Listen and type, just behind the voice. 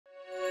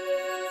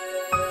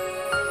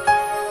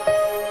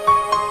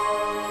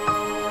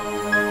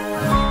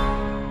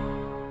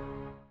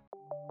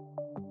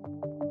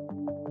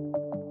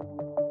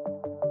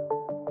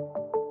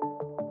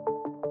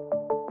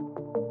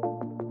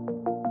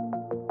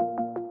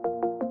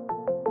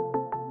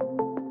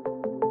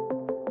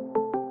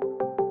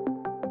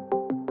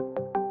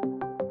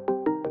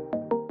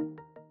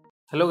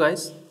Hello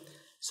guys,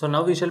 so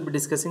now we shall be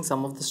discussing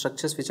some of the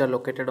structures which are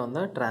located on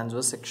the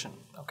transverse section.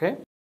 Okay,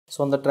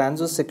 so on the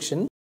transverse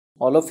section,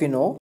 all of you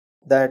know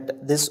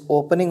that this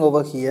opening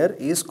over here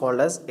is called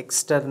as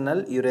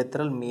external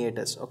urethral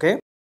meatus. Okay,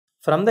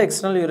 from the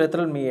external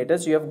urethral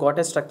meatus you have got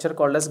a structure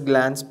called as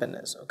glans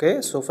penis.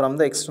 Okay, so from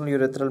the external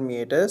urethral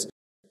meatus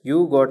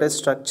you got a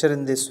structure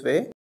in this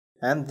way,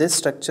 and this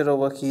structure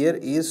over here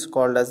is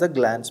called as the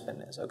glans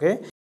penis. Okay,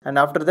 and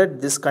after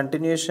that this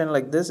continuation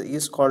like this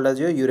is called as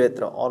your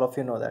urethra. All of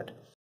you know that.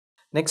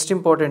 Next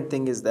important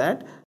thing is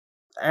that,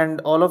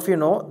 and all of you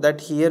know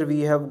that here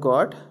we have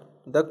got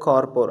the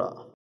corpora,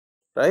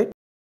 right?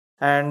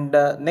 And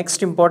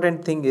next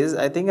important thing is,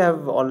 I think I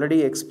have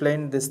already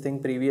explained this thing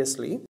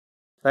previously,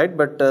 right?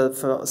 But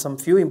for some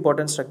few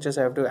important structures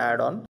I have to add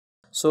on.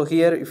 So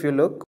here if you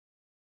look,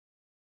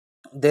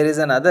 there is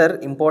another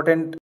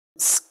important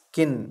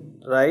skin,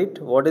 right?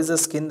 What is the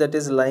skin that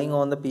is lying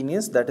on the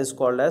penis? That is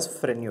called as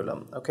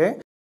frenulum.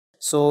 Okay,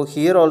 so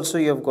here also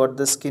you have got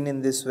the skin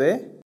in this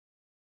way,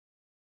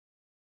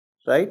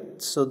 right?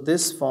 So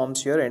this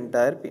forms your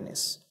entire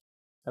penis.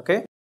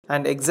 Okay,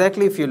 and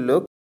exactly if you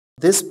look,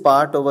 this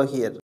part over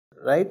here,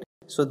 right?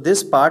 So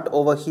this part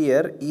over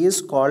here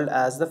is called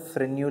as the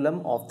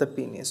frenulum of the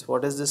penis.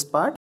 What is this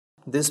part?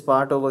 This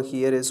part over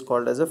here is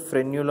called as a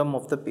frenulum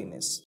of the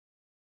penis.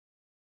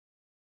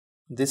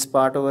 This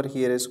part over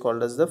here is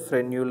called as the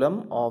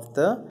frenulum of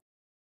the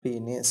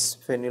penis.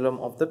 Frenulum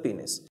of the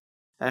penis.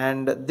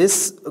 And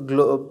this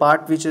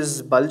part which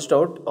is bulged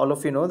out, all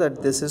of you know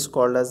that this is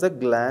called as the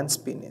glans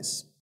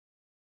penis.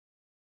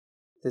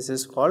 This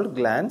is called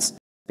glans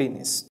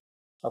penis.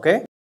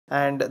 Okay,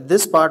 and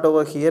this part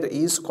over here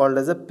is called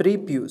as a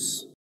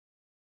prepuce.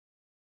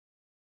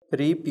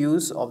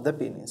 Prepuce of the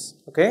penis.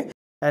 Okay,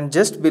 and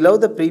just below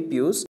the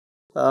prepuce,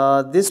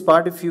 this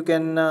part, if you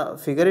can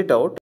figure it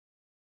out,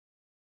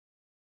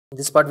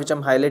 this part which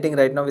I'm highlighting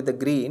right now with the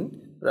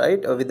green,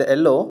 right, or with the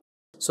yellow.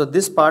 So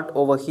this part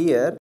over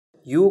here,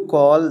 you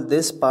call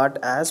this part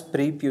as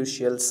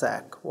preputial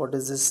sac. What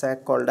is this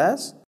sac called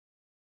as?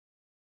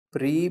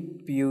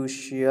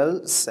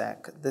 Preputial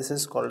sac. This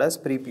is called as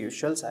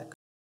preputial sac.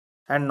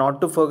 And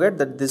not to forget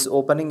that this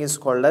opening is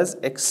called as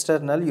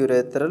external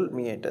urethral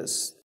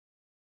meatus.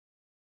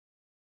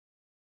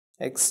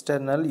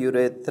 External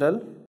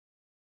urethral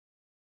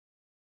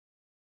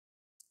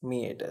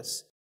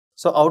meatus.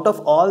 So out of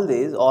all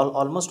these,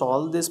 almost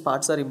all these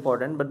parts are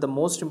important, but the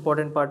most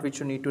important part which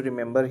you need to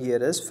remember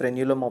here is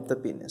frenulum of the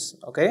penis.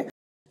 Okay,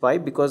 why?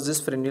 Because this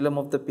frenulum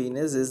of the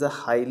penis is a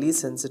highly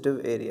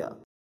sensitive area.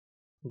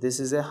 This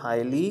is a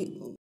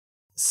highly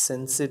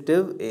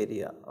sensitive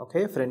area.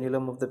 Okay,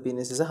 frenulum of the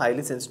penis is a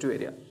highly sensitive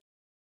area.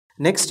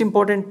 Next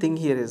important thing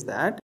here is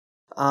that,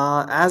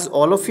 as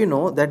all of you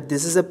know that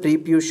this is a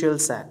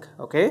preputial sac.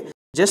 Okay,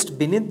 just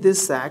beneath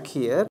this sac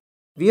here,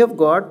 we have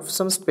got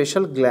some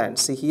special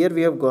glands. See, here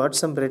we have got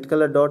some red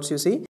color dots, you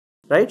see,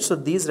 right? So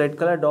these red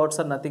color dots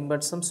are nothing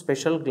but some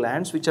special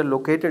glands which are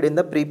located in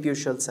the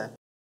preputial sac.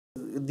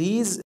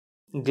 These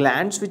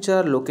glands which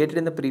are located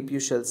in the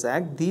preputial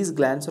sac, these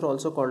glands are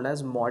also called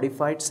as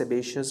modified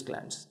sebaceous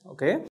glands.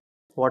 Okay,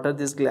 what are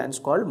these glands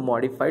called?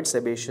 Modified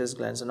sebaceous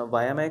glands. Now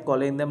why am I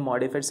calling them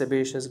modified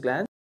sebaceous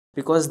glands?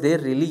 Because they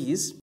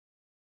release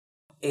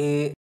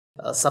a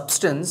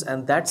substance,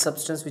 and that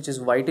substance which is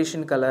whitish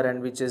in color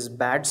and which is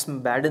bad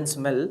in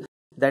smell,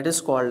 that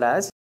is called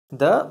as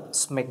the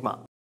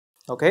smegma.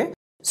 Okay,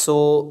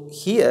 so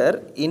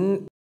here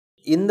in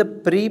the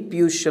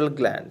preputial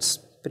glands,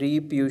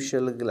 these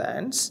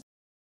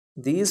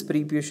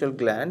preputial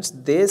glands,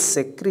 they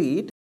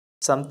secrete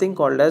something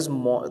called as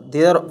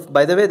they are,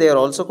 by the way, they are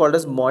also called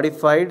as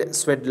modified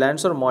sweat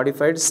glands or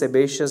modified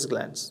sebaceous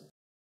glands.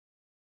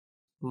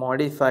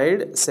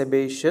 Modified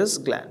sebaceous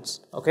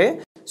glands.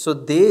 Okay, so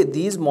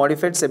these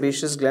modified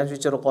sebaceous glands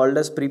which are called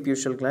as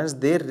preputial glands,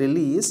 they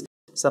release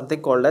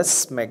something called as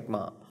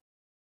smegma.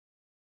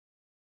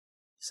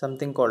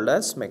 Something called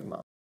as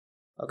smegma.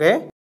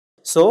 Okay,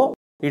 so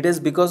it is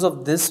because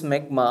of this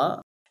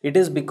smegma, it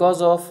is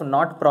because of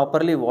not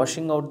properly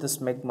washing out the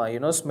smegma.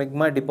 You know,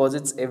 smegma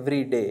deposits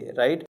every day,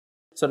 right?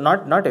 So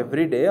not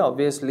every day,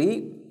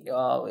 obviously,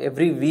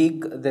 every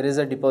week there is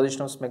a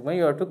deposition of smegma.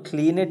 You have to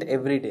clean it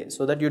every day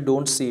so that you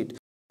don't see it.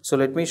 So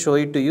let me show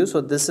it to you. So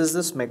this is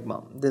the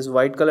smegma. This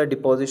white color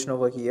deposition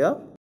over here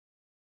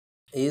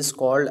is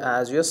called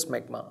as your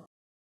smegma.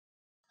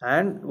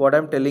 And what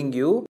I'm telling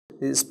you,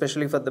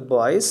 especially for the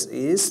boys,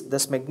 is the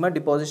smegma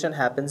deposition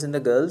happens in the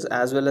girls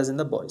as well as in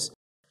the boys,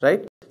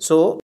 right?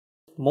 So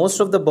most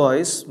of the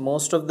boys,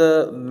 most of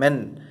the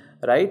men,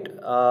 right,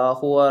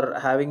 who are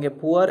having a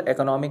poor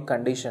economic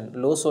condition,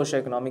 low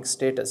socioeconomic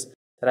status,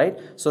 right,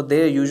 so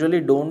they usually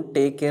don't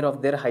take care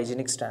of their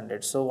hygienic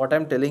standards. So what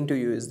I'm telling to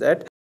you is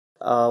that,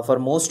 for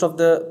most of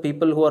the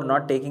people who are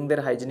not taking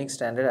their hygienic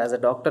standard, as a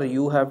doctor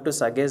you have to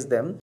suggest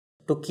them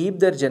to keep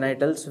their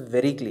genitals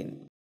very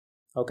clean.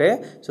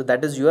 Okay, so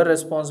that is your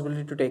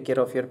responsibility to take care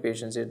of your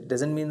patients. It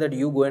doesn't mean that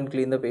you go and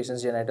clean the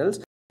patient's genitals.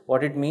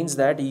 What it means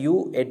that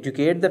you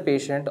educate the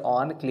patient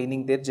on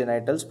cleaning their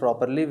genitals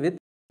properly with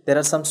there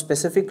are some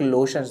specific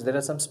lotions, there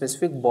are some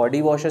specific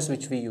body washes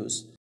which we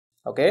use.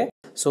 Okay,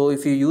 so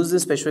if you use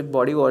this specific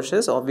body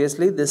washes,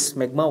 obviously this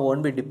smegma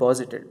won't be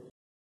deposited.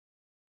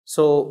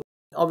 So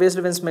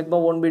obviously when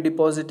smegma won't be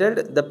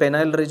deposited, the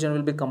penile region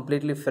will be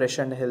completely fresh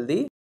and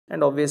healthy,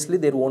 and obviously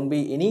there won't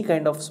be any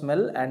kind of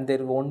smell and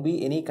there won't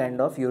be any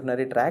kind of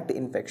urinary tract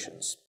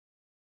infections.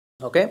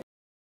 Okay,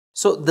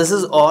 so this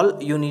is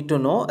all you need to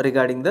know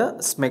regarding the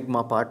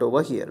smegma part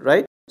over here,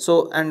 right?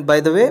 So, and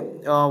by the way,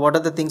 what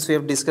are the things we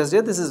have discussed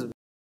here? This is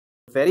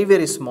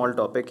very small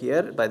topic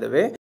here, by the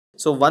way.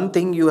 So one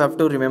thing you have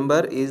to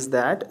remember is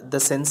that the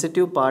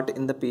sensitive part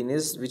in the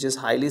penis, which is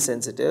highly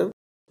sensitive,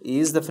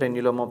 is the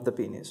frenulum of the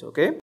penis.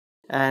 Okay,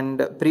 and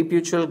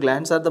preputial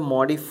glands are the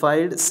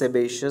modified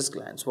sebaceous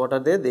glands. What are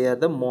they? They are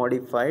the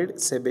modified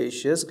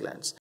sebaceous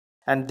glands,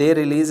 and they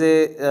release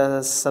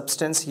a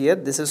substance here.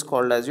 This is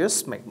called as your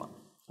smegma.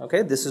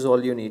 Okay, this is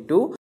all you need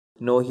to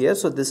know here.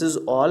 So this is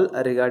all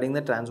regarding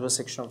the transverse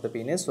section of the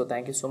penis. So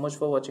thank you so much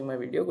for watching my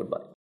video.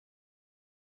 Goodbye.